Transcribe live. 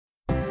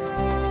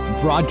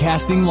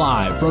Broadcasting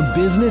live from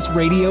Business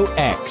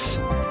RadioX.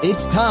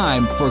 It's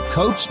time for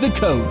Coach the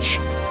Coach.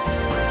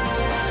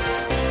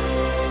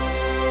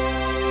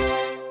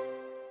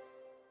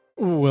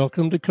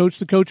 Welcome to Coach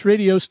the Coach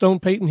Radio. Stone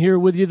Payton here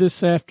with you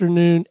this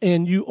afternoon,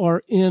 and you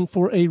are in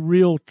for a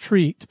real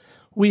treat.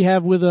 We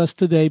have with us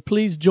today,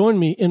 please join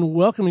me in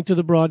welcoming to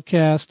the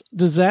broadcast,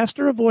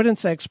 Disaster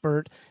Avoidance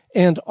Expert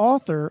and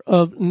author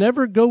of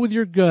Never Go With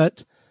Your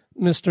Gut,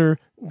 Mr.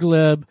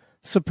 Gleb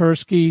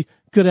Tsipursky.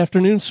 Good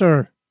afternoon,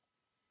 sir.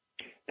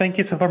 Thank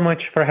you so very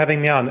much for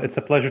having me on. It's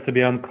a pleasure to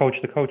be on Coach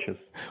the Coaches.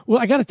 Well,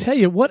 I got to tell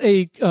you, what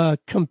a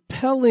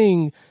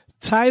compelling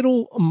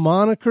title,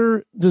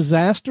 moniker,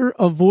 Disaster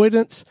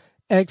Avoidance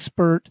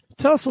Expert.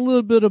 Tell us a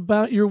little bit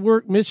about your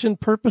work, mission,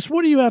 purpose.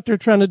 What are you out there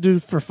trying to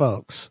do for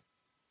folks?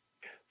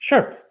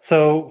 Sure.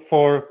 So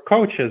for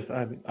coaches,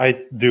 I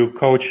do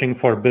coaching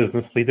for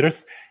business leaders.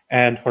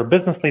 And for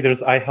business leaders,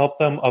 I help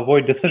them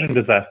avoid decision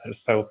disasters.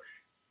 So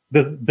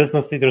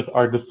business leaders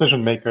are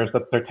decision makers,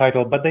 that's their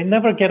title, but they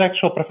never get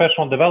actual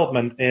professional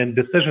development in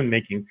decision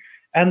making.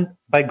 And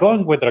by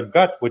going with their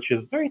gut, which is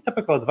very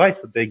typical advice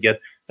that they get,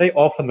 they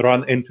often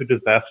run into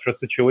disastrous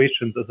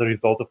situations as a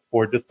result of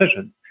poor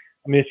decisions.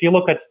 I mean, if you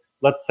look at,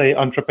 let's say,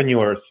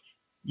 entrepreneurs,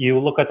 you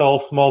look at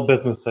all small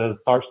businesses,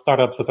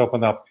 startups that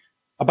open up,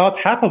 about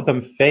half of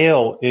them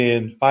fail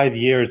in 5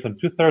 years and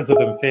 2/3 of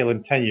them fail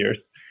in 10 years.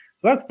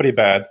 So that's pretty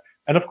bad.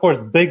 And of course,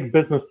 big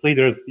business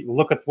leaders,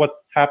 look at what's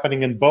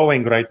happening in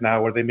Boeing right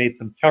now, where they made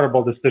some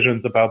terrible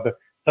decisions about the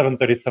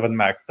 737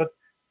 MAX.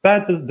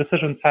 Bad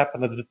decisions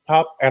happen at the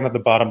top and at the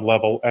bottom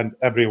level and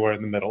everywhere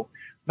in the middle.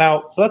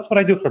 Now, so that's what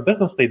I do for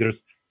business leaders.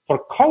 For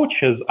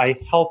coaches, I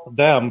help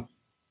them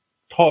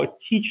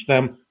teach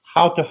them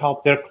how to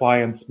help their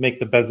clients make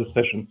the best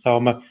decisions. So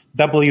I'm a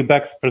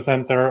WBEX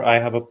presenter. I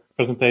have a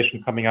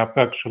presentation coming up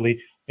actually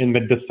in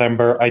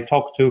mid-December. I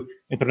talk to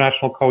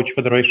International Coach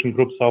Federation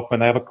groups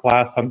often. I have a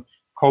class on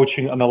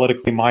coaching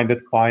analytically minded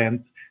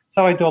clients.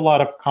 So I do a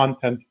lot of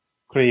content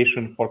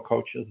creation for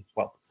coaches as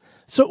well.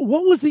 So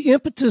what was the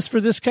impetus for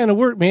this kind of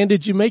work, man?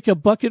 Did you make a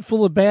bucket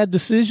full of bad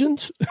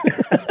decisions?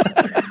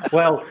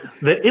 Well,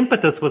 the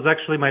impetus was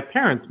actually my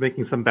parents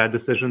making some bad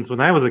decisions when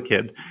I was a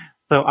kid.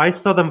 So I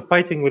saw them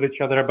fighting with each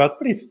other about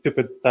pretty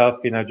stupid stuff,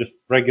 just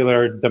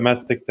regular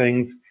domestic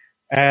things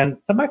and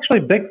some actually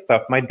big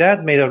stuff. My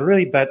dad made a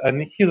really bad,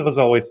 and he was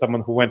always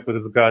someone who went with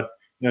his gut,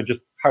 just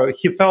how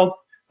he felt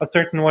a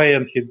certain way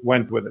and he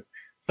went with it.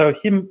 So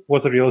he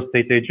was a real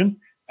estate agent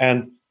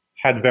and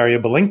had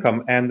variable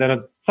income. And then at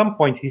some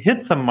point he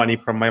hid some money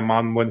from my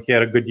mom when he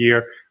had a good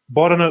year,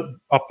 bought an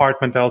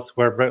apartment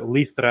elsewhere,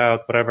 leased it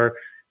out, whatever,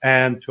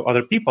 and to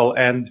other people.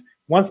 And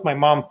once my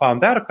mom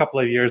found out a couple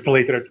of years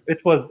later, it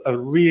was a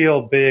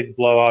real big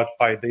blowout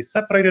fight. They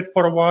separated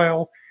for a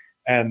while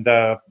and,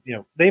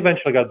 they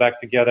eventually got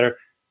back together,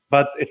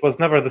 but it was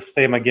never the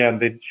same again.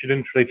 She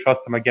didn't really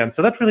trust him again.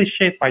 So that really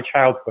shaped my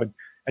childhood.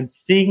 And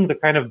seeing the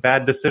kind of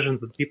bad decisions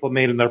that people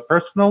made in their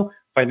personal,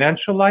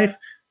 financial life,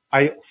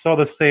 I saw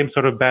the same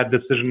sort of bad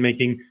decision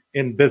making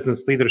in business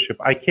leadership.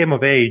 I came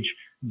of age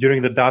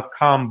during the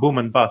dot-com boom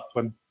and bust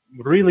when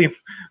really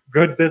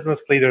good business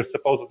leaders,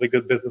 supposedly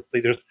good business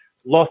leaders,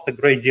 lost a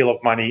great deal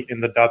of money in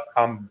the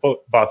dot-com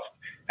bust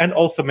and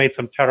also made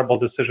some terrible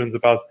decisions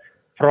about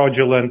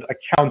fraudulent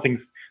accounting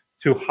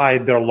to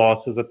hide their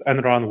losses at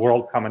Enron,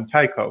 WorldCom, and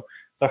Tyco.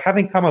 So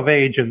having come of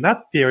age in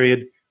that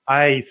period,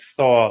 I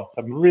saw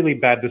some really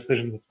bad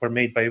decisions that were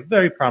made by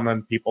very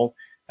prominent people.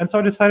 And so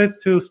I decided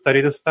to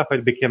study this stuff. I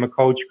became a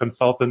coach,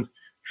 consultant,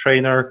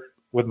 trainer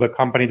with the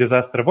company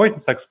Disaster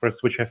Avoidance Experts,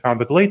 which I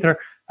founded later,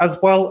 as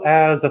well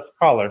as a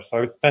scholar. So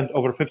I spent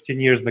over 15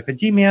 years in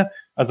academia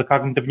as a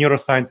cognitive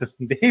neuroscientist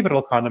and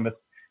behavioral economist,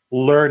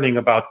 learning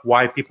about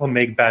why people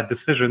make bad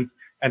decisions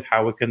and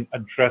how we can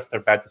address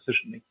their bad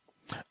decision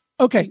making.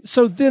 Okay,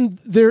 so then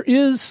there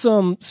is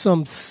some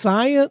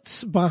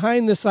science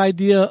behind this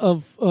idea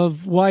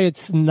of why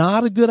it's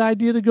not a good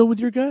idea to go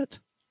with your gut?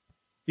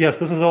 Yes,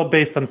 this is all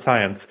based on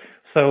science.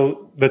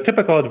 So the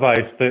typical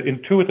advice, the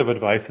intuitive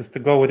advice, is to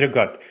go with your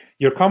gut.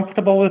 You're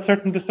comfortable with a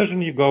certain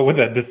decision, you go with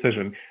that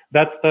decision.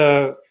 That's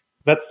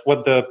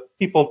what the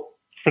people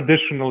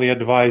traditionally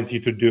advise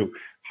you to do.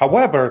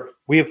 However,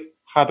 we've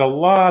had a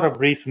lot of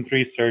recent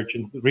research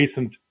in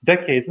recent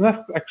decades, and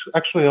that's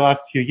actually the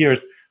last few years,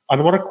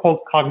 on what are called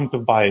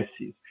cognitive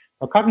biases.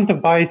 Now,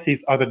 cognitive biases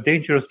are the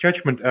dangerous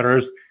judgment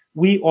errors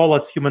we all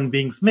as human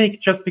beings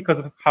make just because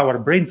of how our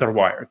brains are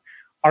wired.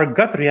 Our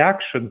gut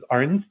reactions,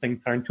 our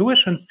instincts, our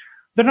intuitions,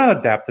 they're not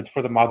adapted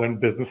for the modern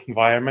business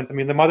environment. I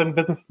mean, the modern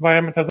business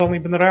environment has only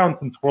been around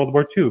since World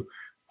War II.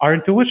 Our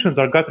intuitions,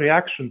 our gut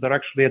reactions are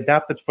actually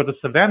adapted for the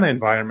savanna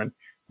environment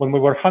when we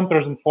were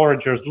hunters and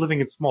foragers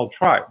living in small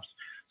tribes.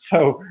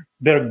 So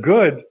they're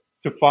good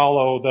to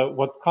follow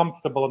what's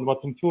comfortable and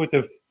what's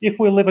intuitive if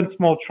we live in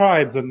small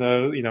tribes in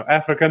the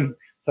African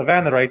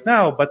savanna right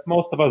now, but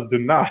most of us do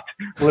not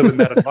live in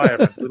that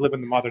environment. We live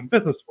in the modern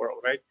business world,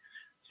 right?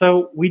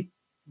 So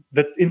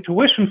the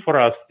intuition for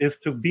us is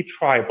to be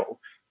tribal,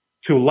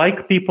 to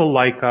like people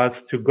like us,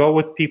 to go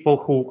with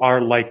people who are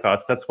like us.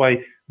 That's why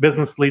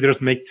business leaders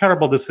make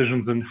terrible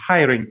decisions in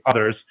hiring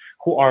others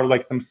who are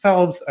like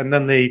themselves, and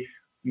then they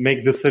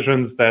make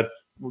decisions that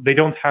they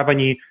don't have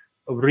any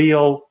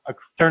real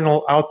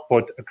external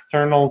output,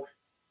 external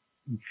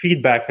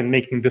feedback in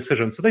making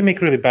decisions. So they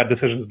make really bad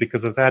decisions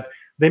because of that.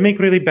 They make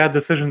really bad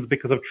decisions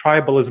because of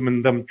tribalism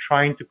and them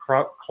trying to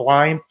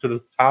climb to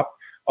the top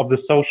of the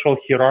social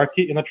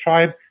hierarchy in a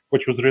tribe,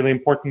 which was really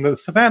important in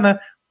Savannah.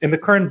 In the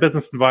current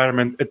business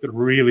environment, it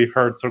really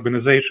hurts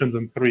organizations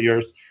in 3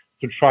 years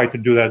to try to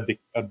do that.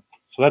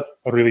 So that's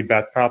a really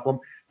bad problem.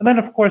 And then,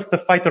 of course, the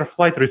fight or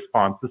flight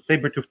response, the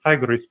saber-tooth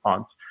tiger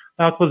response.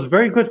 Now, it was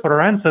very good for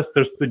our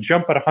ancestors to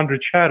jump at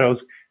 100 shadows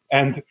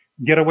and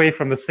get away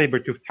from the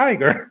saber-tooth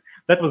tiger.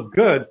 That was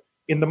good.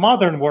 In the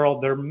modern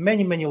world, there are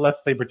many, many less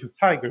saber-tooth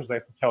tigers, I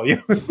have to tell you.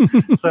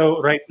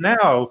 So right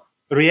now,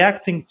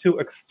 reacting to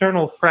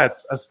external threats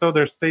as though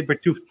they're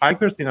saber-tooth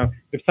tigers,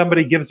 if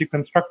somebody gives you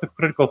constructive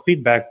critical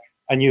feedback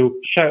and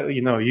you shout,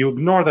 you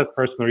ignore that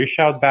person or you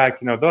shout back,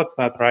 that's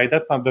not right.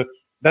 That's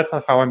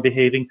not how I'm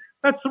behaving.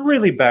 That's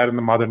really bad in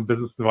the modern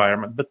business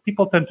environment. But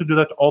people tend to do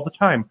that all the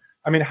time.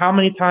 I mean, how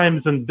many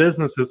times in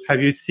businesses have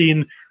you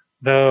seen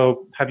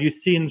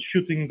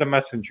shooting the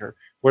messenger,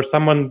 where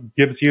someone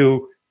gives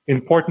you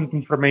important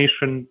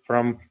information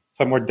from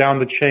somewhere down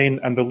the chain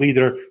and the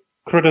leader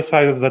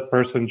criticizes that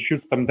person,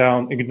 shoots them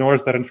down, ignores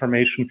that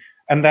information,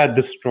 and that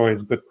destroys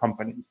good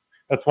companies.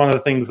 That's one of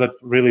the things that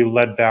really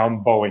led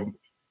down Boeing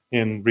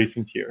in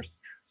recent years.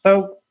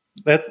 So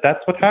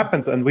that's what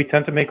happens, and we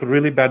tend to make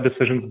really bad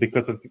decisions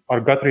because of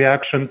our gut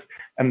reactions,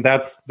 and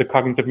that's the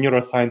cognitive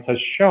neuroscience has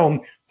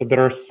shown that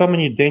there are so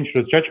many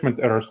dangerous judgment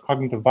errors,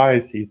 cognitive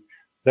biases,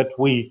 that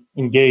we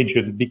engage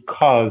in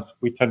because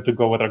we tend to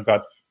go with our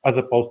gut as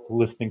opposed to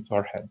listening to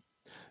our head.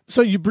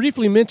 So you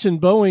briefly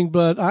mentioned Boeing,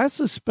 but I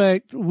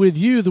suspect with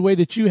you, the way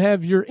that you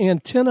have your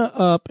antenna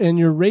up and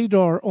your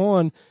radar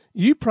on,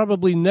 you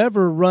probably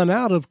never run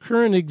out of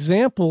current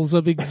examples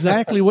of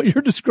exactly what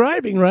you're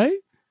describing, right?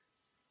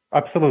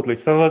 Absolutely.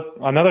 So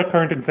another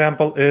current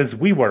example is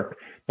WeWork.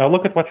 Now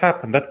look at what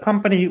happened. That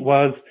company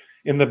was,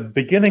 in the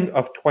beginning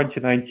of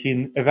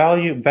 2019,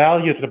 valued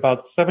at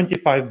about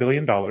 $75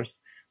 billion.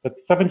 That's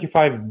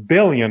 $75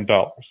 billion.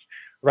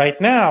 Right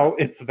now,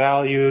 it's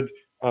valued,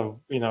 at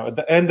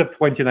the end of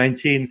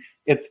 2019,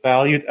 it's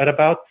valued at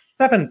about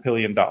 $7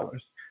 billion.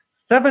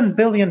 $7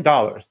 billion.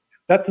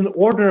 That's an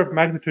order of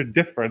magnitude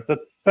difference.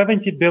 That's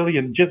 70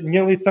 billion, just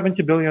nearly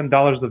 $70 billion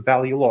of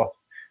value lost.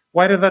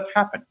 Why did that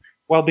happen?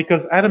 Well,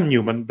 because Adam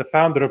Neumann, the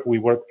founder of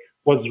WeWork,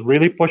 was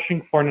really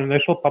pushing for an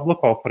initial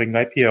public offering,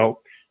 IPO,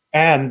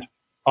 and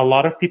a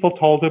lot of people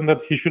told him that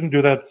he shouldn't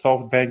do that.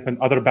 SoftBank and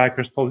other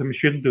backers told him he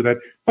shouldn't do that,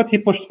 but he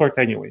pushed for it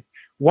anyway.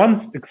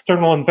 Once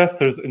external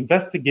investors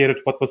investigated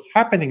what was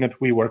happening at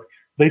WeWork,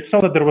 they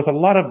saw that there was a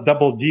lot of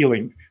double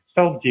dealing,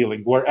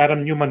 self-dealing, where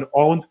Adam Neumann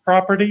owned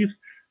properties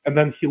and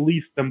then he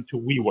leased them to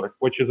WeWork,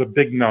 which is a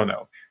big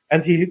no-no.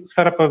 And he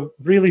set up a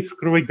really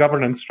screwy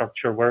governance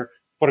structure where,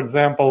 for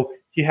example,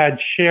 he had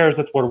shares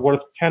that were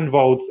worth 10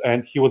 votes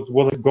and he was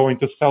going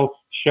to sell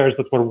shares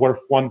that were worth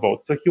 1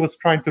 vote. So he was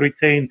trying to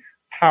retain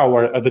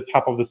power at the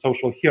top of the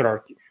social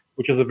hierarchy,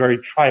 which is a very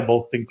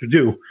tribal thing to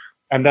do.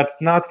 And that's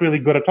not really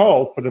good at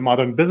all for the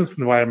modern business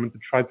environment to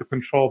try to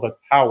control that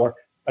power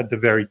at the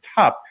very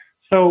top.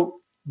 So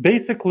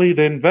basically,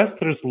 the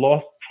investors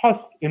lost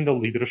trust in the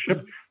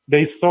leadership.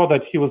 They saw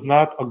that he was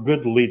not a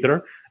good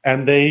leader,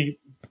 and the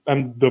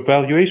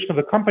valuation of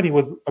the company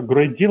was, a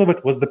great deal of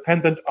it was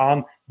dependent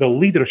on the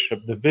leadership,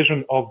 the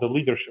vision of the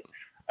leadership.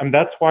 And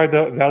that's why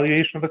the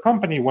valuation of the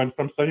company went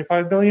from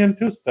 75 billion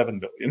to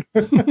 7 billion.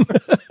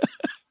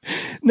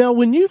 Now,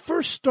 when you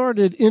first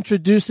started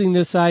introducing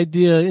this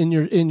idea in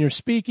your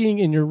speaking,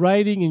 in your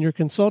writing, in your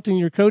consulting,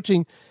 your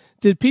coaching,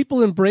 did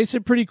people embrace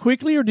it pretty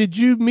quickly, or did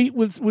you meet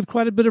with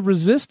quite a bit of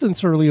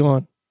resistance early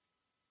on?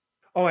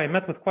 Oh, I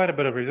met with quite a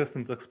bit of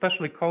resistance,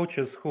 especially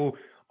coaches who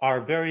are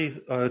very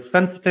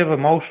sensitive,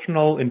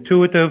 emotional,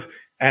 intuitive,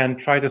 and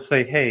try to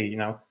say, hey,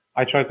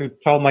 I try to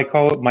tell my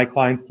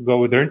clients to go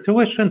with their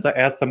intuitions. I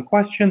ask them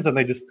questions, and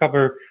they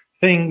discover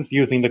things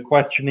using the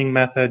questioning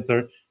methods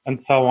and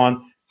so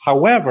on.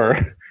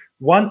 However,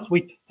 once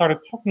we started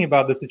talking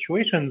about the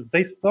situations,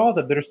 they saw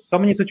that there's so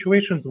many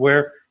situations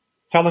where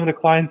telling the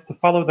clients to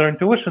follow their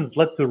intuitions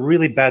led to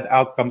really bad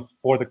outcomes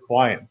for the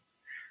clients.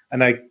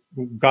 And I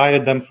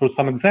guided them through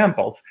some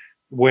examples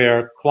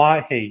where,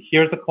 hey,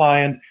 here's a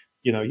client,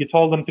 you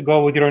told them to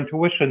go with your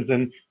intuitions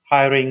in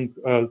hiring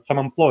some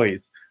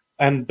employees.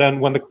 And then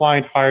when the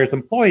client hires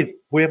employees,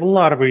 we have a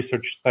lot of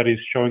research studies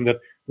showing that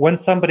when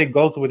somebody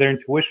goes with their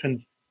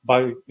intuitions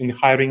in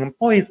hiring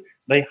employees,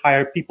 they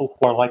hire people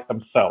who are like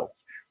themselves.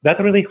 That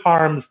really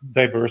harms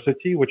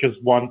diversity, which is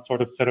one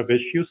sort of set of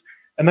issues.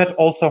 And that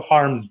also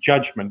harms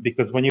judgment,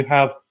 because when you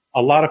have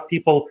a lot of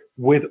people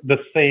with the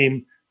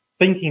same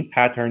thinking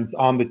patterns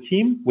on the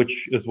team, which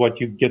is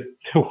what you get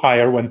to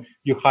hire when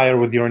you hire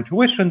with your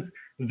intuitions,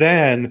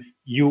 then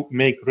you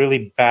make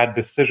really bad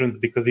decisions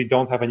because you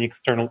don't have any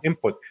external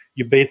input.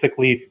 You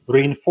basically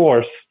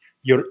reinforce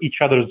each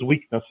other's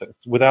weaknesses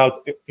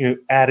without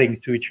adding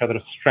to each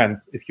other's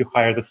strengths if you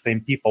hire the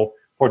same people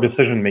for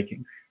decision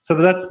making. So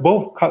that's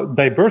both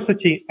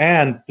diversity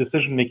and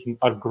decision making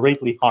are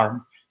greatly harmed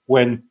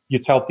when you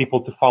tell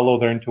people to follow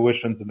their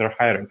intuitions in their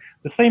hiring.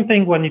 The same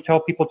thing when you tell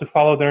people to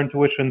follow their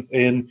intuitions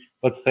in,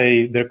 let's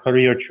say, their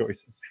career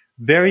choices.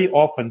 Very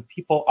often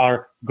people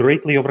are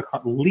greatly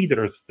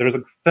leaders. There's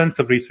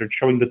extensive research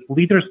showing that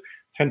leaders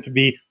tend to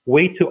be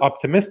way too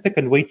optimistic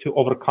and way too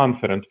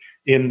overconfident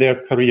in their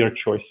career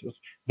choices.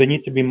 They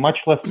need to be much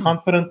less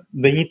confident.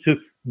 They need to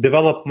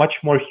develop much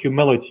more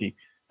humility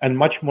and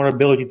much more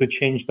ability to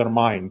change their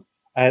mind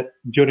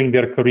during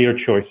their career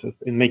choices,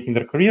 in making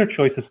their career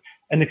choices.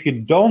 And if you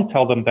don't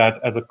tell them that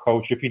as a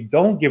coach, if you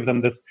don't give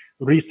them this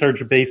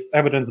research-based,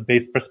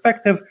 evidence-based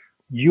perspective,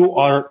 you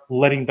are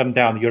letting them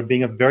down. You're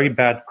being a very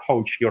bad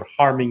coach. You're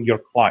harming your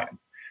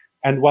clients.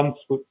 And once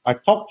I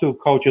talked to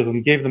coaches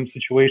and gave them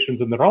situations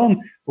in their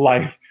own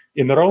life,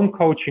 in their own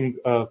coaching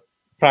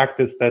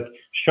practice that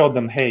showed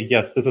them, hey,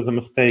 yes, this is a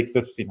mistake.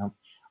 This,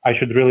 I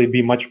should really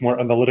be much more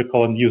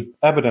analytical and use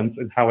evidence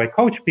in how I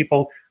coach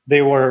people.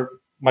 They were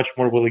much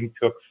more willing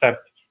to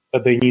accept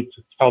that they need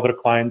to tell their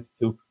clients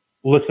to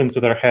listen to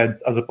their heads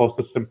as opposed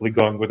to simply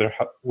going with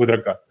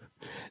their gut.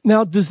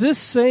 Now, does this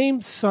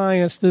same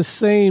science, this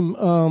same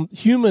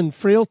human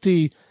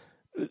frailty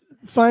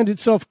find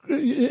its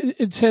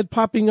head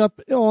popping up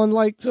on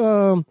like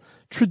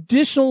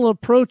traditional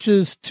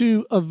approaches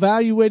to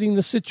evaluating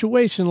the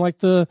situation,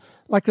 like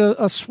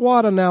a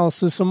SWOT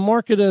analysis, a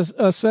market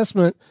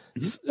assessment?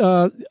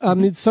 I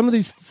mean, some of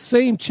these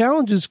same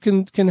challenges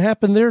can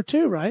happen there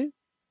too, right?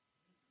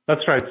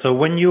 That's right. So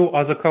when you,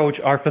 as a coach,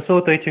 are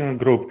facilitating a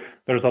group,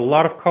 there's a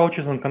lot of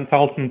coaches and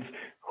consultants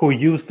who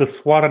use the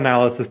SWOT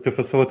analysis to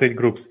facilitate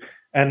groups.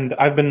 And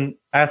I've been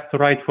asked to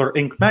write for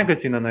Inc.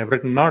 magazine, and I've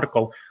written an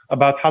article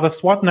about how the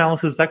SWOT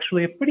analysis is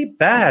actually a pretty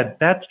bad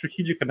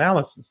strategic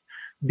analysis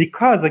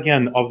because,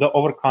 again, of the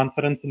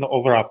overconfidence and the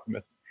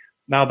overoptimism.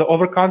 Now, the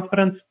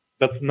overconfidence,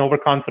 that's an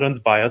overconfidence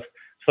bias.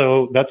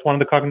 So that's one of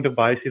the cognitive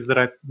biases that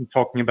I've been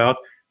talking about.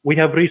 We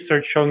have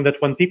research showing that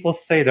when people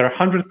say they're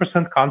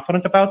 100%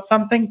 confident about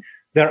something,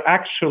 they're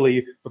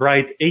actually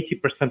right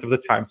 80% of the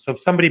time. So if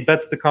somebody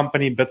bets the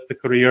company, bets the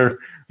career,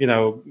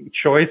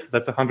 choice,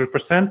 that's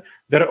 100%.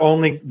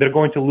 They're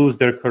going to lose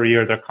their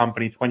career, their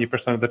company 20%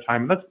 of the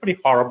time. That's pretty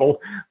horrible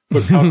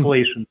for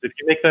calculations. If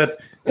you make that,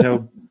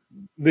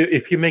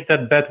 if you make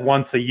that bet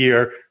once a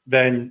year,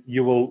 then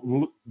you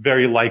will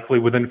very likely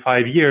within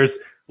 5 years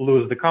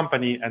lose the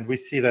company. And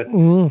we see that,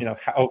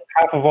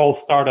 half of all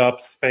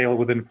startups fail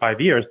within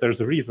 5 years.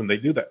 There's a reason they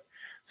do that.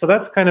 So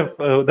that's kind of,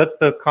 that's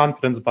the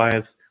confidence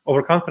bias,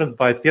 overconfidence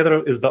bias. The other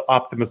is the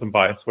optimism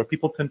bias, where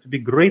people tend to be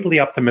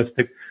greatly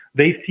optimistic.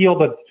 They feel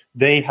that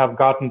they have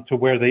gotten to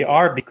where they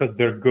are because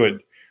they're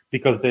good,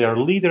 because they are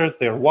leaders,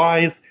 they're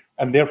wise,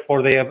 and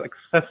therefore they have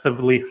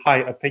excessively high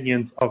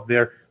opinions of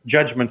their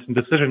judgments and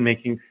decision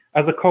making.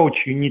 As a coach,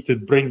 you need to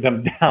bring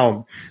them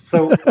down.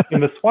 So in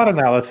the SWOT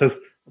analysis,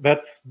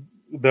 that's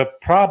the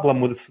problem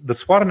with the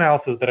SWOT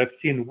analysis that I've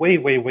seen way,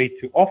 way, way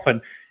too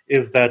often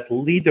is that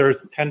leaders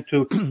tend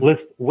to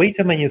list way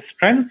too many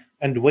strengths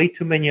and way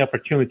too many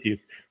opportunities,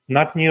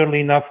 not nearly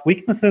enough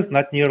weaknesses,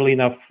 not nearly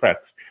enough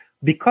threats,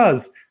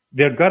 because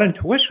their gut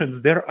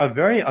intuitions, they're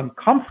very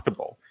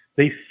uncomfortable.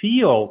 They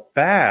feel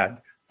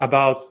bad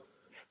about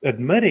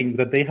admitting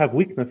that they have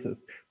weaknesses.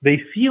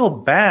 They feel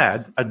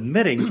bad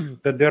admitting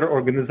that their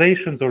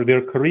organizations or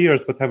their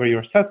careers, whatever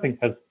you're setting,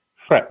 has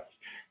threats.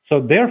 So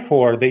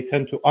therefore, they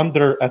tend to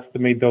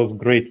underestimate those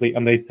greatly,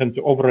 and they tend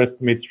to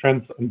overestimate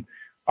strengths and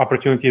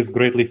opportunities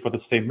greatly for the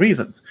same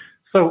reasons.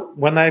 So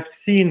when I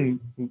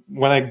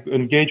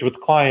engage with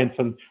clients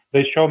and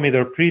they show me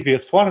their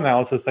previous SWOT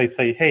analysis, I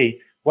say, hey,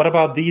 what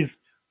about these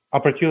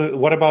opportunities?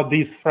 What about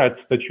these threats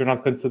that you're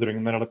not considering?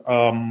 And they're like,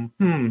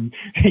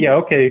 yeah,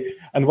 okay.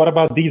 And what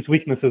about these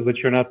weaknesses that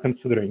you're not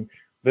considering?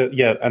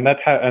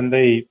 And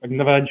they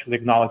eventually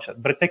acknowledge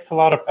that. But it takes a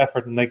lot of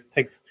effort and it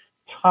takes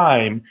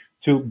time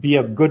to be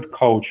a good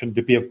coach and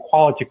to be a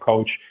quality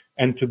coach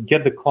and to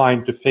get the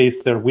client to face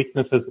their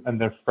weaknesses and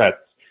their threats.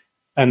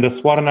 And the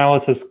SWOT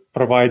analysis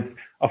provides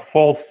a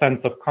false sense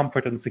of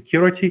comfort and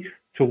security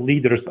to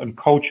leaders and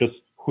coaches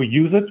who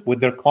use it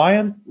with their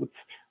clients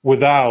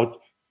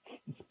without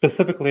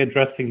specifically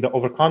addressing the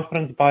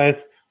overconfidence bias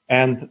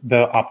and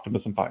the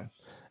optimism bias.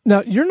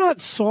 Now, you're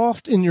not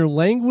soft in your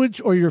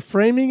language or your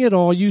framing at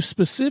all. You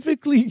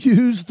specifically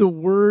use the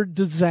word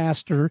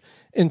disaster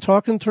and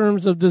talk in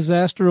terms of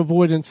disaster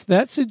avoidance.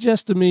 That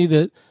suggests to me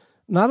that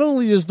not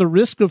only is the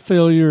risk of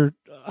failure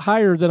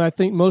higher than I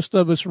think most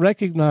of us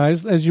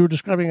recognize, as you were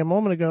describing a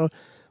moment ago,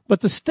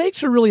 but the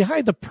stakes are really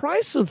high. The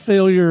price of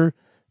failure,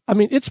 I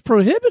mean, it's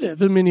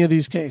prohibitive in many of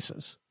these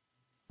cases.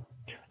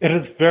 It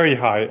is very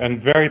high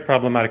and very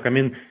problematic. I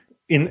mean,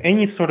 in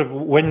any sort of,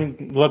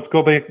 let's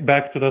go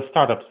back to the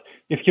startups.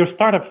 If your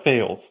startup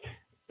fails,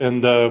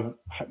 and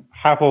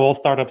half of all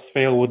startups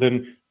fail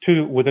within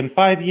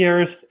 5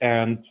 years,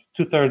 and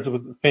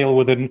 2/3 fail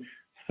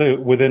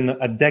within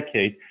a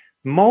decade,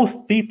 most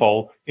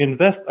people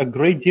invest a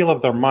great deal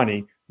of their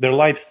money, their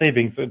life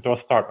savings, into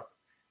a startup.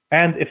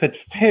 And if it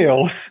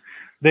fails,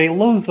 they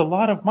lose a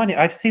lot of money.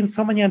 I've seen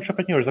so many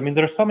entrepreneurs. I mean,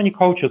 there are so many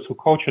coaches who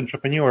coach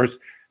entrepreneurs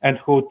and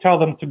who tell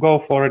them to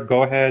go for it,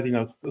 go ahead,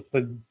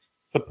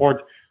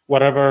 support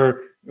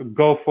whatever,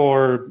 go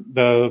for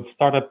the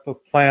startup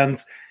plans.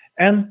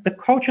 And the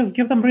coaches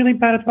give them really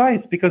bad advice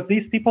because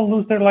these people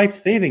lose their life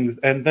savings.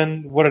 And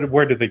then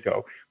where do they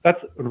go? That's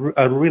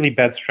a really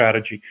bad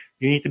strategy.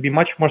 You need to be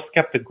much more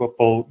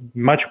skeptical,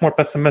 much more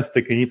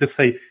pessimistic. You need to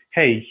say,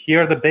 hey,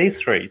 here are the base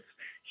rates.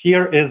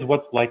 Here is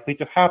what's likely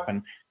to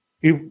happen.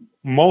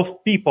 Most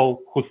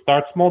people who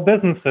start small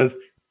businesses,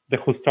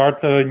 who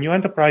start new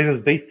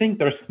enterprises, they think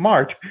they're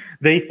smart.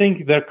 They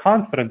think they're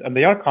confident, and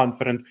they are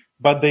confident,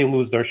 but they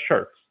lose their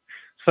shirts.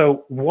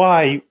 So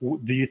why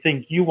do you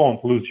think you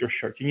won't lose your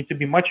shirt? You need to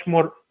be much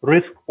more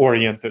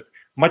risk-oriented,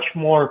 much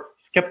more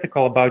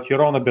skeptical about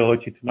your own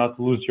ability to not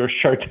lose your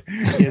shirt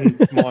in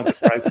small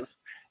enterprises.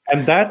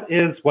 And that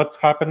is what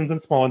happens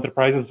in small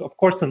enterprises. Of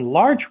course, in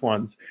large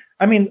ones,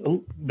 I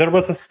mean, there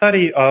was a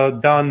study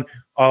done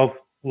of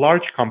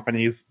large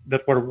companies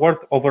that were worth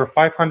over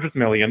 500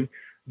 million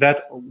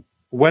that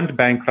went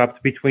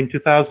bankrupt between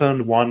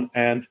 2001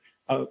 and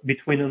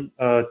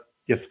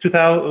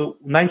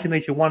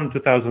 1981 and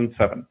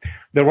 2007.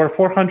 There were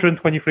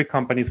 423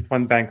 companies that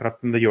went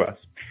bankrupt in the U.S.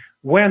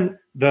 When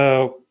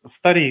the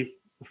study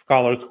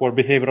scholars who are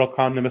behavioral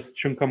economists,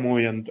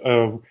 Chinkamui, and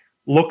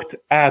looked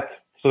at,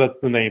 so that's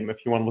the name if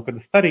you want to look at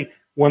the study,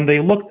 when they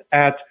looked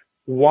at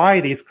why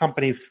these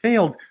companies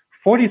failed,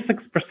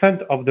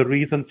 46% of the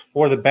reasons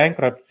for the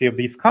bankruptcy of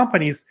these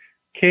companies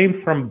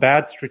came from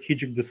bad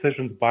strategic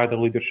decisions by the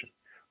leadership.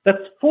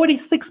 That's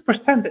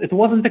 46%. It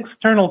wasn't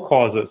external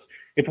causes.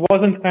 It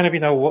wasn't kind of,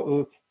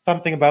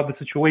 something about the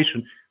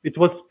situation. It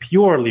was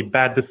purely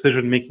bad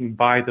decision making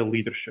by the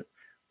leadership.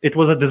 It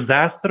was a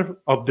disaster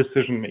of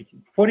decision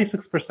making,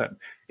 46%.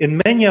 In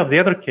many of the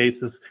other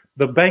cases,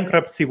 the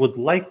bankruptcy would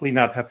likely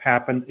not have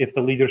happened if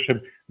the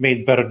leadership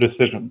made better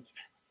decisions.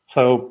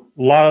 So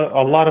a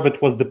lot of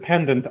it was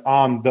dependent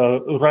on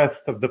the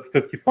rest of the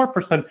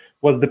 54%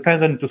 was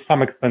dependent to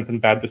some extent on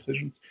bad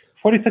decisions.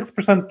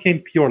 46%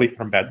 came purely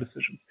from bad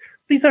decisions.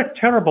 These are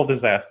terrible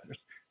disasters.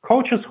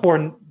 Coaches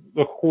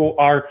who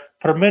are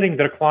permitting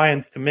their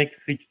clients to make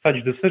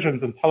such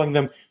decisions and telling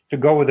them to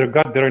go with their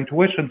gut, their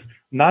intuitions,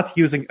 not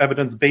using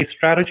evidence-based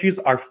strategies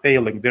are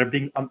failing. They're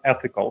being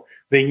unethical.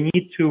 They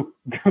need to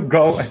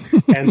go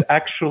and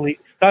actually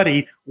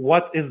study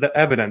what is the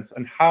evidence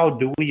and how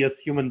do we as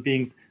human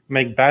beings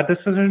make bad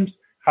decisions?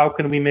 How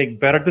can we make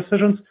better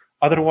decisions?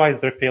 Otherwise,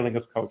 they're failing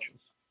as coaches.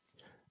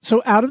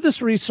 So out of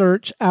this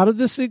research, out of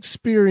this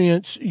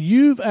experience,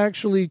 you've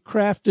actually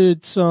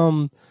crafted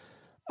some,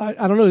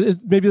 I don't know,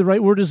 maybe the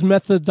right word is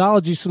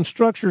methodology, some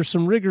structure,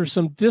 some rigor,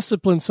 some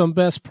discipline, some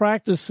best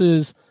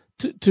practices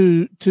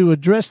to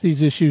address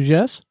these issues,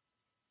 yes?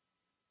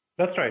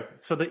 That's right.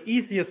 So the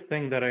easiest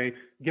thing that I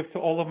give to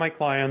all of my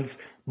clients,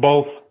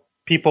 both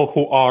people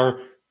who are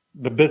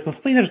the business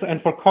leaders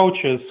and for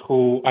coaches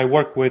who I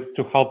work with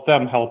to help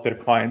them help their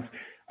clients,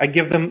 I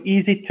give them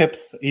easy tips,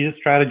 easy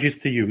strategies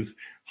to use.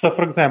 So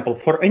for example,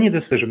 for any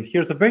decision,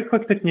 here's a very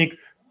quick technique,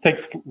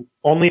 takes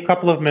only a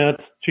couple of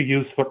minutes to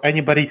use for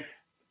anybody.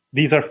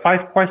 These are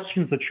 5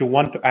 questions that you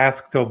want to ask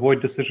to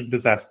avoid decision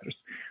disasters.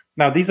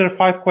 Now, these are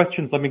 5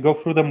 questions. Let me go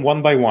through them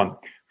one by one.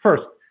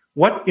 First,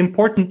 what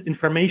important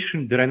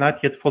information did I not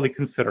yet fully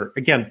consider?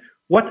 Again,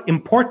 what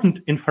important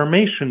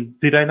information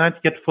did I not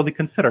yet fully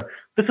consider?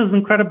 This is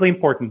incredibly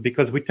important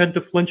because we tend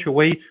to flinch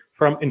away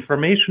from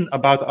information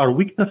about our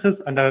weaknesses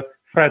and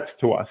threats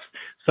to us.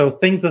 So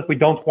things that we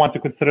don't want to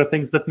consider,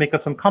 things that make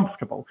us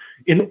uncomfortable.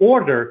 In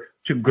order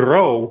to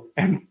grow,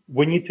 and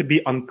we need to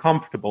be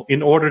uncomfortable.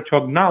 In order to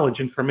acknowledge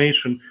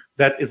information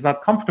that is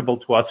not comfortable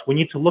to us, we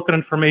need to look at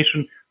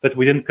information that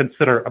we didn't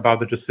consider about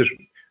the decision.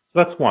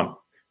 So that's one.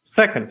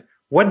 Second,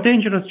 what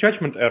dangerous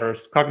judgment errors,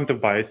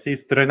 cognitive biases,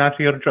 did I not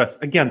yet address?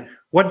 Again,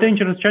 what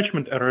dangerous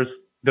judgment errors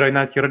did I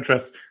not yet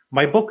address?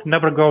 My book,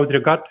 Never Go With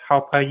Your Gut,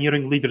 How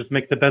Pioneering Leaders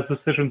Make the Best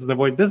Decisions and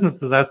Avoid Business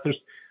Disasters,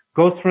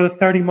 goes through the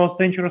 30 most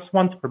dangerous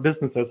ones for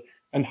businesses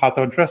and how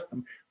to address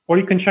them. Or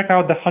you can check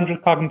out the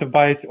 100 cognitive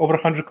biases, over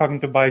 100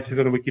 cognitive biases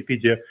on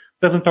Wikipedia.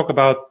 It doesn't talk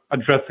about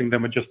addressing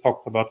them, it just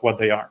talks about what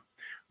they are.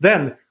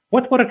 Then,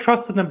 what would a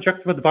trusted and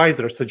objective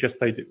advisor suggest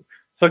I do?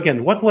 So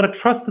again, what would a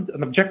trusted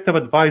and objective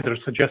advisor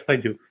suggest I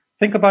do?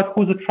 Think about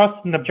who's a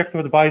trusted and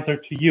objective advisor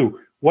to you.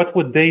 What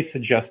would they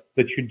suggest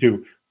that you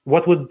do?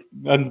 What would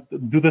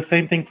do the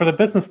same thing for the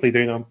business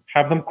leader?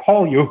 Have them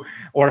call you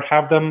or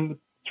have them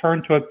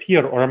turn to a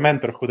peer or a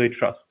mentor who they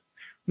trust.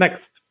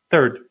 Next,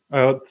 third,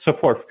 so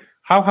forth.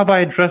 How have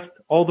I addressed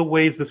all the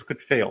ways this could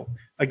fail?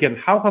 Again,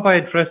 how have I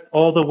addressed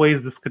all the ways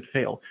this could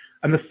fail?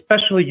 An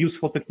especially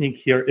useful technique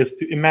here is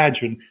to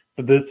imagine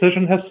that the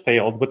decision has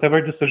failed,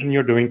 whatever decision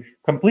you're doing,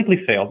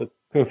 completely failed.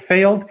 It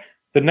failed.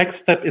 The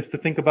next step is to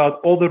think about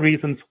all the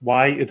reasons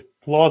why it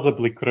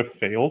plausibly could have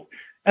failed,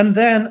 and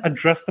then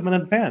address them in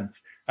advance.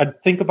 And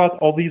think about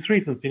all these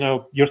reasons.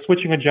 You're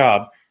switching a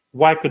job.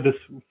 Why could this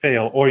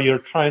fail? Or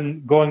you're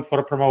going for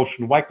a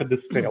promotion. Why could this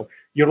fail?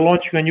 You're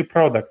launching a new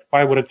product.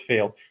 Why would it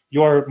fail?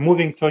 You're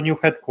moving to a new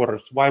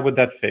headquarters. Why would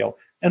that fail?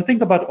 and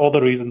think about all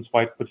the reasons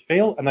why it could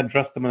fail and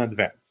address them in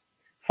advance.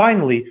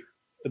 Finally,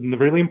 and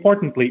really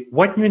importantly,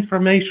 what new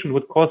information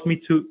would cause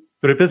me to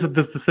revisit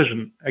this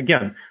decision?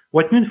 Again,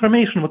 what new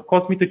information would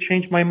cause me to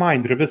change my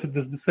mind, revisit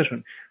this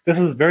decision? This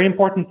is very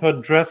important to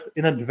address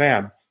in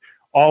advance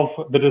of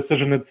the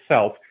decision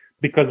itself,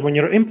 because when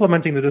you're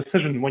implementing the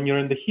decision, when you're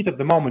in the heat of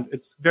the moment,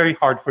 it's very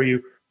hard for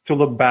you to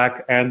look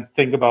back and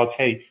think about,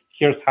 hey,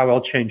 here's how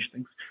I'll change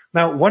things.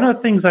 Now, one of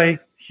the things I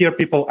hear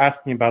people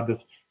asking about this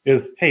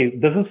is, hey,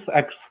 does this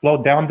actually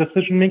slow down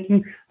decision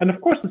making? And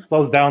of course, it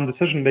slows down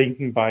decision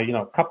making by,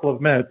 a couple of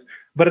minutes,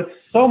 but it's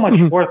so much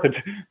worth it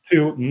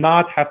to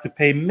not have to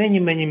pay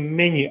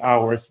many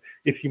hours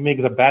if you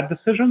make the bad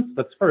decisions.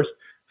 That's first.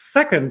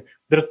 Second,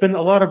 there's been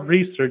a lot of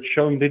research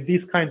showing that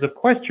these kinds of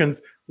questions,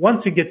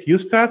 once you get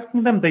used to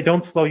asking them, they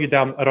don't slow you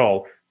down at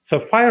all.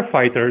 So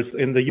firefighters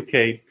in the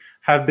UK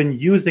have been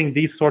using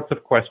these sorts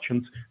of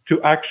questions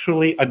to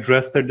actually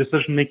address their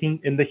decision making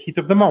in the heat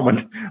of the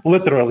moment,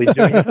 literally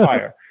during a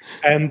fire.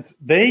 And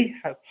they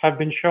have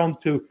been shown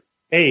to,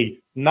 A,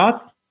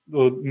 not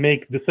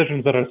make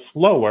decisions that are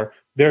slower.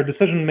 Their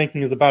decision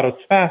making is about as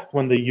fast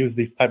when they use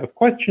these type of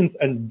questions,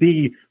 and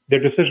B, their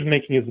decision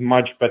making is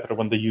much better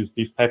when they use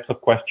these types of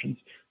questions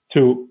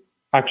to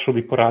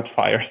actually put out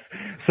fires.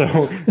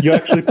 So you're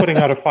actually putting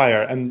out a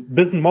fire, and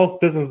most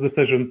business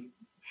decisions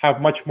have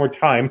much more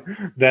time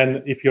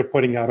than if you're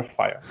putting out a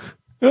fire.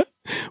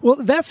 Well,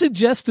 that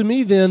suggests to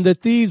me then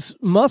that these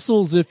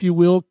muscles, if you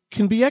will,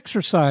 can be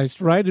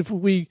exercised, right? If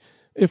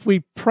we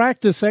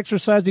practice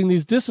exercising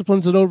these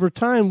disciplines, and over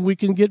time we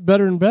can get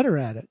better and better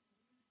at it.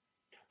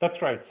 That's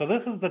right. So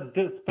this is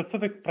the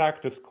specific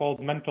practice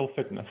called mental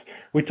fitness.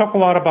 We talk a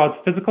lot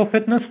about physical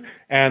fitness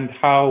and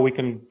how we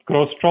can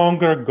grow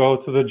stronger, go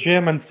to the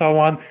gym, and so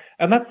on.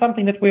 And that's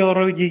something that we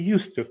already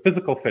used to,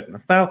 physical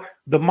fitness. Now,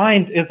 the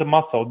mind is a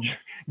muscle,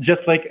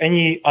 just like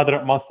any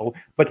other muscle,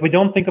 but we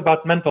don't think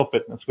about mental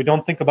fitness. We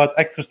don't think about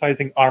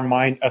exercising our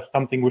mind as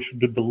something we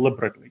should do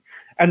deliberately.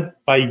 And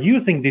by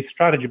using this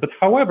strategy, but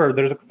however,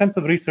 there's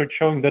extensive research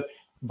showing that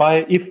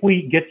if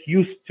we get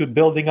used to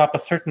building up a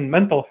certain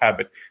mental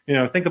habit,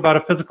 think about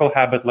a physical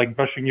habit like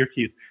brushing your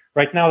teeth.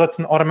 Right now, that's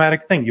an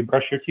automatic thing. You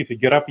brush your teeth, you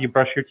get up, you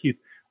brush your teeth.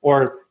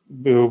 Or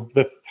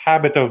the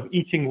habit of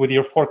eating with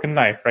your fork and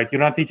knife, right? You're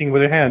not eating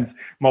with your hands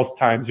most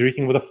times. You're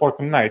eating with a fork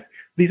and knife.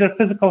 These are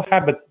physical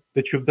habits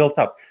that you've built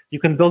up. You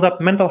can build up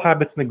mental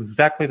habits in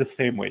exactly the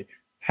same way.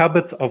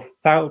 Habits of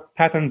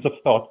patterns of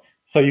thought.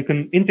 So you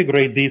can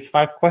integrate these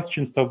 5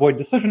 questions to avoid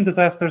decision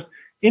disasters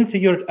into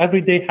your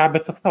everyday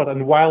habits of thought.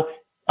 And while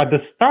at the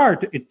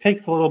start, it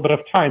takes a little bit of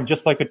time,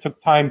 just like it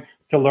took time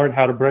to learn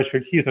how to brush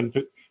your teeth and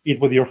to eat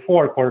with your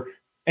fork or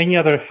any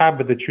other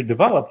habit that you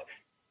developed.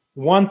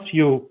 Once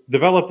you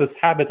develop this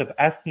habit of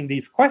asking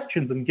these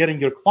questions and getting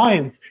your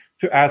clients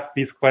to ask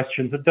these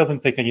questions, it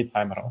doesn't take any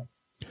time at all.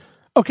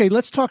 Okay,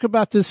 let's talk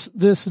about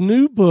this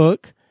new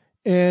book,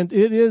 and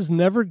it is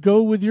Never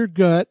Go With Your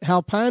Gut,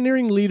 How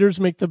Pioneering Leaders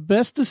Make the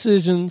Best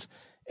Decisions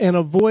and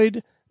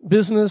Avoid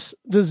Business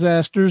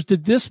Disasters.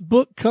 Did this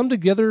book come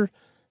together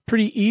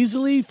pretty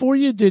easily for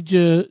you? Did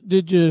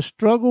you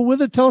struggle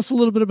with it? Tell us a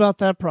little bit about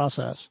that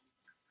process.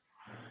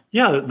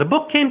 Yeah, the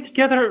book came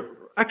together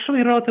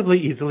actually relatively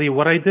easily.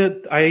 What I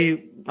did,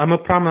 I'm a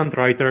prominent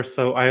writer,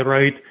 so I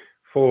write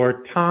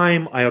for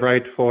Time, I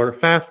write for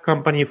Fast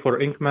Company, for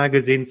Inc.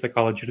 Magazine,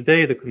 Psychology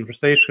Today, The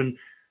Conversation,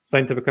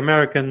 Scientific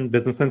American,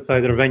 Business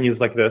Insider, venues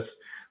like this.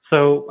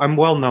 So I'm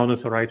well known as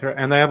a writer,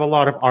 and I have a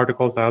lot of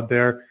articles out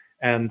there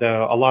and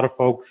a lot of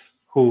folks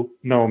who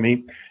know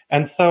me.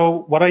 And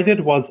so what I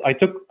did was I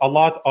took a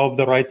lot of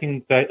the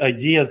writing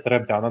ideas that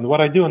I've done. And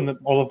what I do in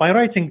all of my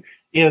writing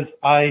is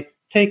I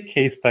take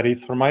case studies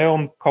from my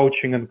own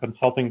coaching and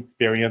consulting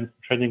experience,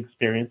 training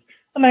experience,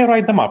 and I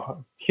write them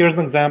up. Here's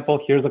an example.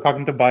 Here's a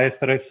cognitive bias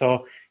that I saw.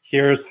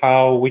 Here's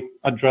how we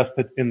addressed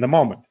it in the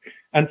moment.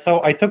 And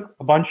so I took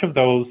a bunch of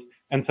those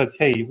and said,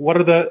 hey, what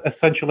are the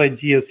essential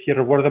ideas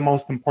here? What are the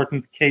most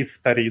important case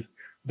studies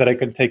that I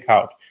can take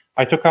out?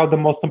 I took out the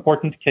most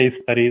important case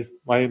studies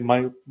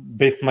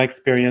based on my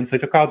experience. I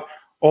took out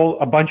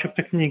a bunch of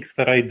techniques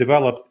that I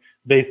developed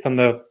based on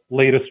the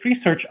latest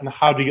research on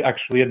how do you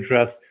actually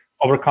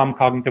overcome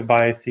cognitive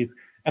biases.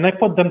 And I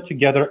put them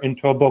together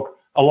into a book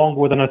along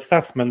with an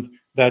assessment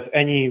that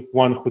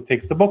anyone who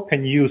takes the book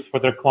can use for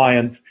their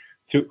clients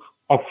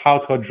of how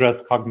to address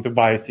cognitive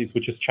biases,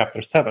 which is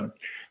chapter 7.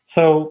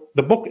 So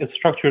the book is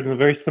structured in a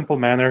very simple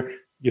manner.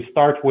 You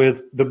start with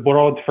the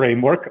broad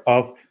framework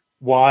of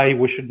why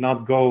we should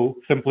not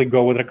simply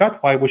go with our gut,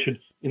 why we should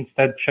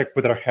instead check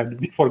with our head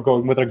before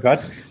going with our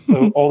gut.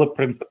 So all the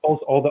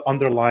principles, all the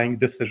underlying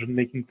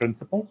decision-making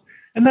principles.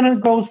 And then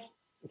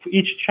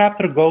each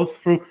chapter goes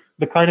through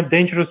the kind of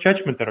dangerous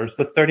judgment errors,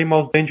 the 30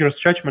 most dangerous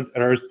judgment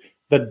errors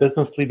that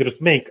business leaders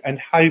make and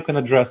how you can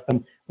address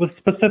them with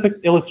specific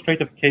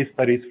illustrative case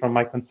studies from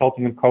my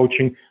consulting and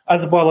coaching, as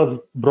well as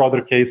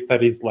broader case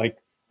studies like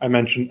I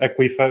mentioned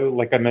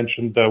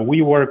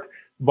WeWork,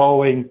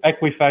 Boeing,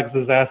 Equifax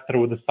disaster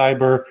with a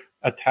cyber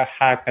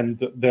attack and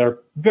their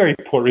very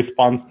poor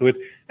response to it,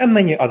 and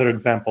many other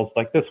examples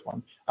like this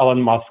one,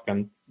 Elon Musk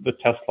and the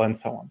Tesla and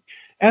so on.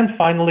 And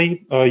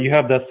finally, you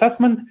have the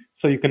assessment,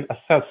 so you can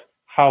assess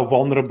how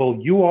vulnerable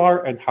you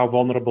are and how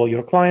vulnerable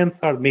your clients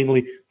are.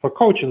 Mainly for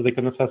coaches, they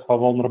can assess how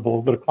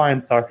vulnerable their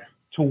clients are,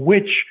 to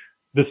which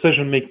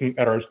decision-making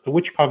errors, to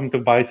which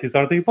cognitive biases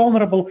are they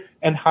vulnerable,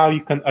 and how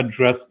you can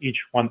address each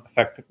one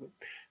effectively.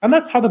 And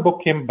that's how the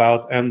book came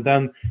about. And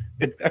then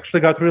it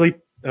actually got really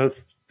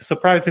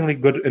surprisingly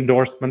good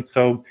endorsement.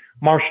 So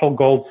Marshall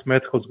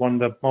Goldsmith, who's one of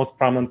the most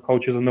prominent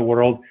coaches in the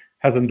world,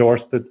 has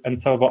endorsed it, and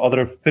so have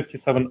other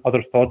 57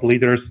 other thought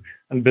leaders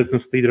and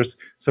business leaders.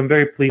 So I'm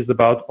very pleased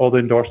about all the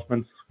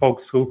endorsements,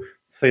 folks who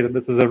say that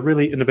this is a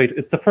really innovative,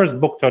 it's the first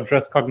book to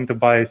address cognitive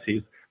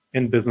biases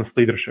in business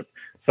leadership.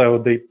 So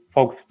the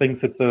folks think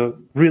it's a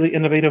really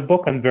innovative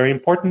book and very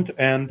important,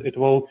 and it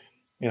will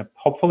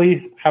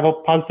hopefully have a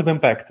positive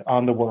impact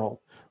on the world.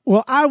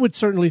 Well, I would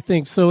certainly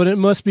think so, and it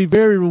must be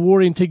very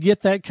rewarding to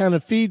get that kind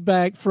of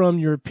feedback from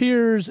your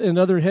peers and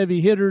other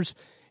heavy hitters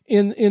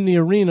in the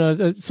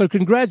arena. So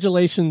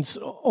congratulations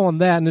on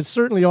that, and it's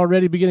certainly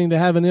already beginning to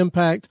have an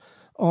impact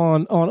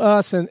on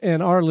us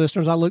and our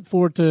listeners. I look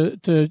forward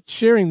to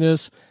sharing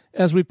this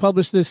as we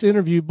publish this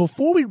interview.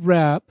 Before we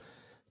wrap,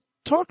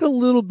 talk a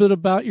little bit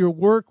about your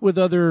work with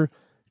other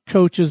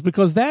coaches,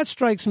 because that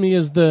strikes me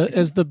as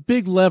the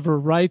big lever,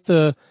 right?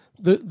 The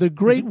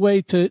great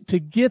way to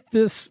get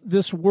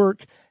this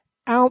work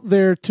out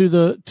there to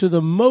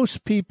the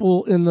most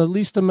people in the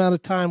least amount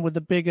of time with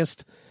the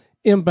biggest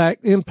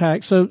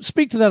impact. So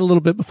speak to that a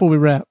little bit before we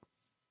wrap.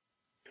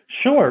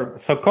 Sure.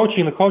 So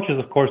coaching the coaches,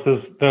 of course, is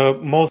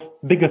the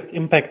biggest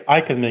impact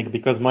I can make,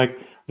 because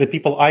the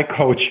people I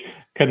coach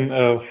can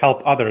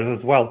help others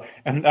as well.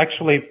 And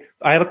actually,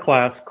 I have a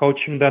class,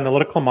 Coaching the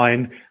Analytical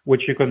Mind,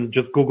 which you can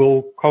just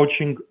Google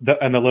Coaching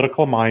the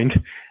Analytical Mind,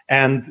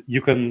 and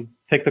you can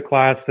take the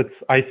class. It's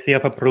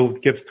ICF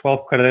approved, gives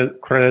 12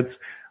 credits.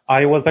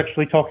 I was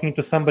actually talking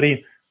to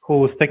somebody who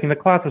was taking the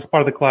class. As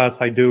part of the class,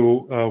 I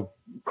do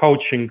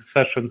coaching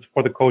sessions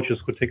for the coaches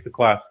who take the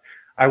class.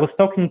 I was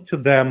talking to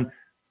them,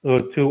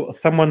 to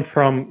someone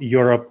from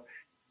Europe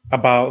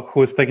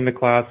who is taking the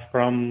class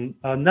from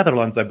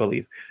Netherlands, I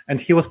believe. And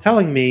he was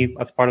telling me,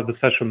 as part of the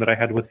session that I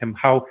had with him,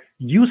 how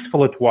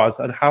useful it was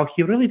and how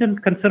he really didn't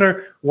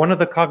consider one of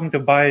the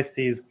cognitive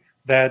biases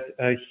that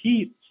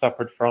he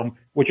suffered from,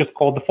 which is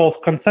called the false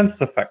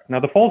consensus effect. Now,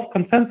 the false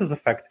consensus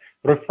effect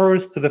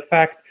refers to the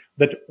fact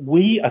that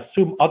we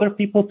assume other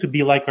people to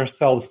be like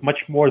ourselves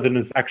much more than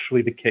is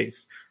actually the case.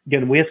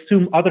 Again, we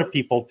assume other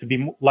people to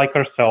be like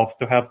ourselves,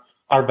 to have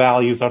our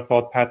values, our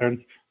thought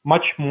patterns,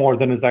 much more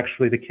than is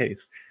actually the case.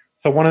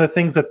 So one of the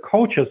things that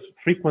coaches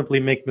frequently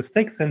make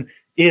mistakes in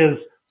is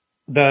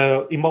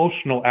the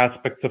emotional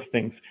aspects of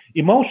things.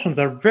 Emotions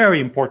are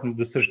very important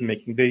in decision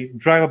making. They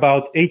drive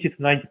about 80 to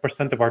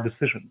 90% of our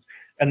decisions.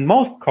 And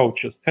most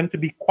coaches tend to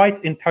be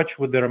quite in touch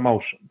with their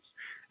emotions.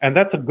 And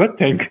that's a good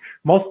thing.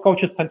 Most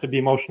coaches tend to be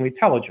emotionally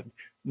intelligent.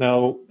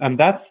 Now, and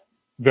that's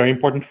very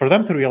important for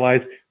them to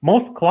realize.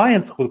 Most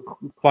clients who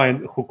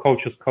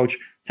coaches coach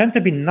tend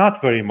to be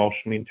not very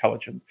emotionally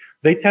intelligent.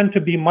 They tend to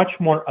be much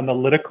more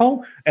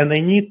analytical, and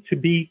they need to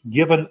be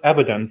given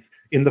evidence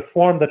in the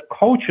form that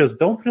coaches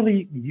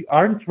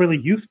aren't really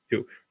used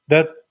to.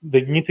 That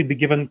they need to be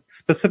given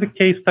specific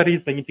case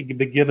studies. They need to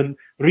be given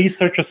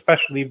research,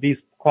 especially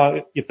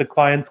if the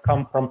clients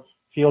come from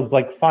fields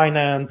like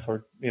finance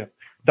or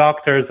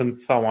doctors and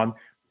so on.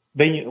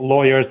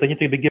 Lawyers, they need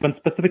to be given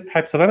specific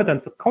types of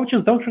evidence that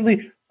coaches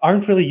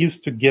aren't really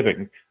used to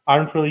giving,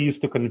 aren't really used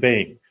to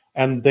conveying,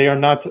 and they are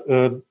not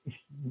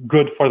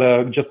good for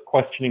the just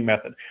questioning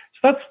method. So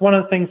that's one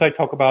of the things I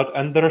talk about,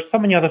 and there are so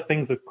many other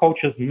things that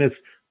coaches miss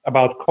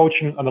about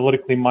coaching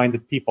analytically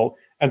minded people.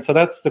 And so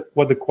that's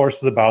what the course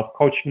is about,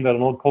 coaching the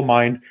analytical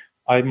mind.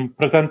 I'm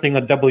presenting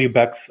at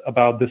WBEX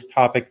about this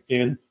topic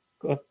in,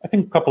 I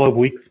think, a couple of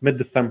weeks,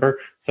 mid-December,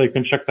 so you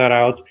can check that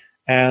out.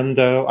 And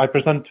I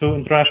present to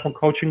International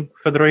Coaching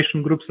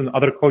Federation groups and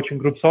other coaching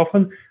groups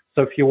often.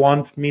 So if you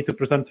want me to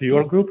present to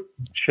your group,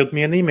 shoot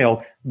me an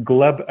email,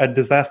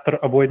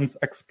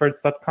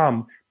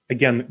 gleb@disasteravoidanceexperts.com.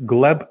 Again,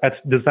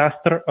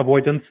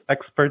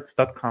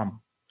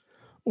 gleb@disasteravoidanceexperts.com.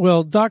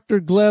 Well, Dr.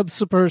 Gleb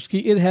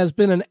Tsipursky, it has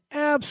been an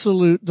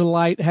absolute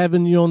delight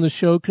having you on the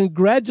show.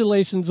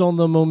 Congratulations on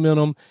the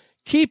momentum.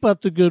 Keep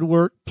up the good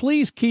work.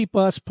 Please keep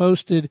us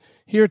posted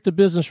here at the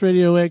Business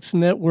RadioX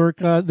Network.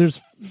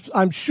 There's,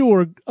 I'm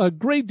sure, a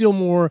great deal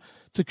more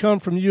to come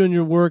from you and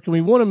your work, and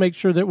we want to make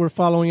sure that we're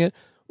following it.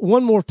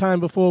 One more time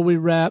before we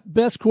wrap,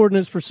 best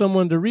coordinates for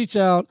someone to reach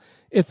out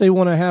if they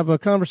want to have a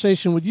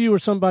conversation with you or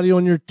somebody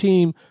on your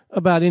team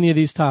about any of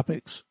these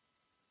topics.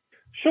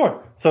 Sure.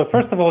 So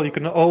first of all, you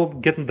can all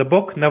get in the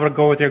book, Never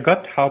Go With Your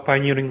Gut, How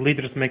Pioneering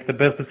Leaders Make the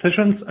Best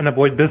Decisions and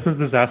Avoid Business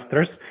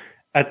Disasters.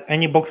 At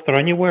any bookstore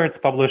anywhere. It's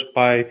published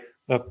by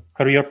the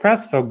Career Press,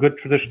 so a good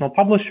traditional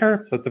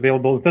publisher. So it's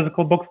available in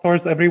physical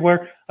bookstores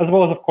everywhere, as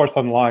well as, of course,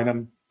 online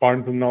and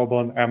Barnes &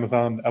 Noble and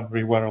Amazon,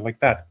 everywhere like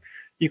that.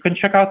 You can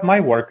check out my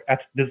work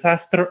at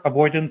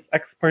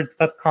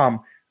disasteravoidanceexperts.com.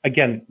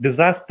 Again,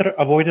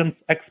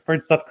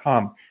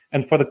 disasteravoidanceexperts.com.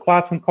 And for the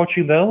class on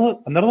coaching the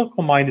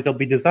analytical mind, it'll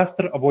be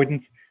Disaster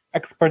Avoidance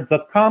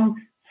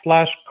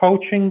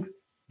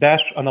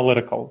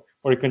avoidanceexperts.com/coaching-analytical,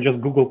 or you can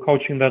just Google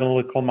Coaching the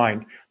Analytical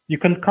Mind. You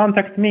can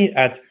contact me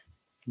at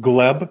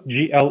Gleb,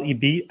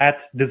 Gleb, at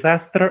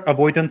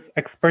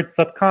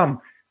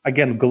disasteravoidanceexperts.com.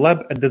 Again,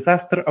 Gleb at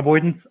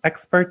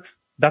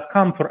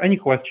disasteravoidanceexperts.com for any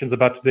questions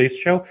about today's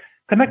show.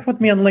 Connect with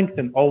me on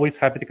LinkedIn. Always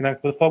happy to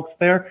connect with folks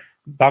there.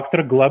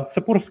 Dr. Gleb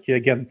Tsipursky.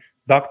 Again,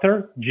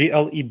 Dr.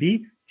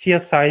 Gleb,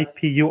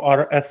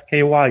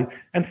 Tsipursky.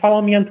 And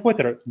follow me on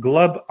Twitter,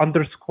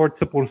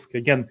 Gleb_Tsipursky.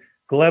 Again,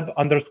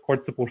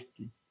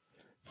 Gleb_Tsipursky.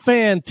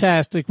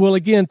 Fantastic. Well,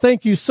 again,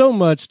 thank you so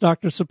much,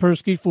 Dr.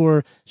 Tsipursky,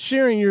 for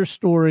sharing your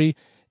story.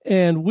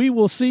 And we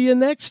will see you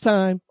next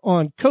time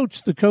on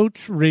Coach the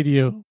Coach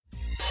Radio.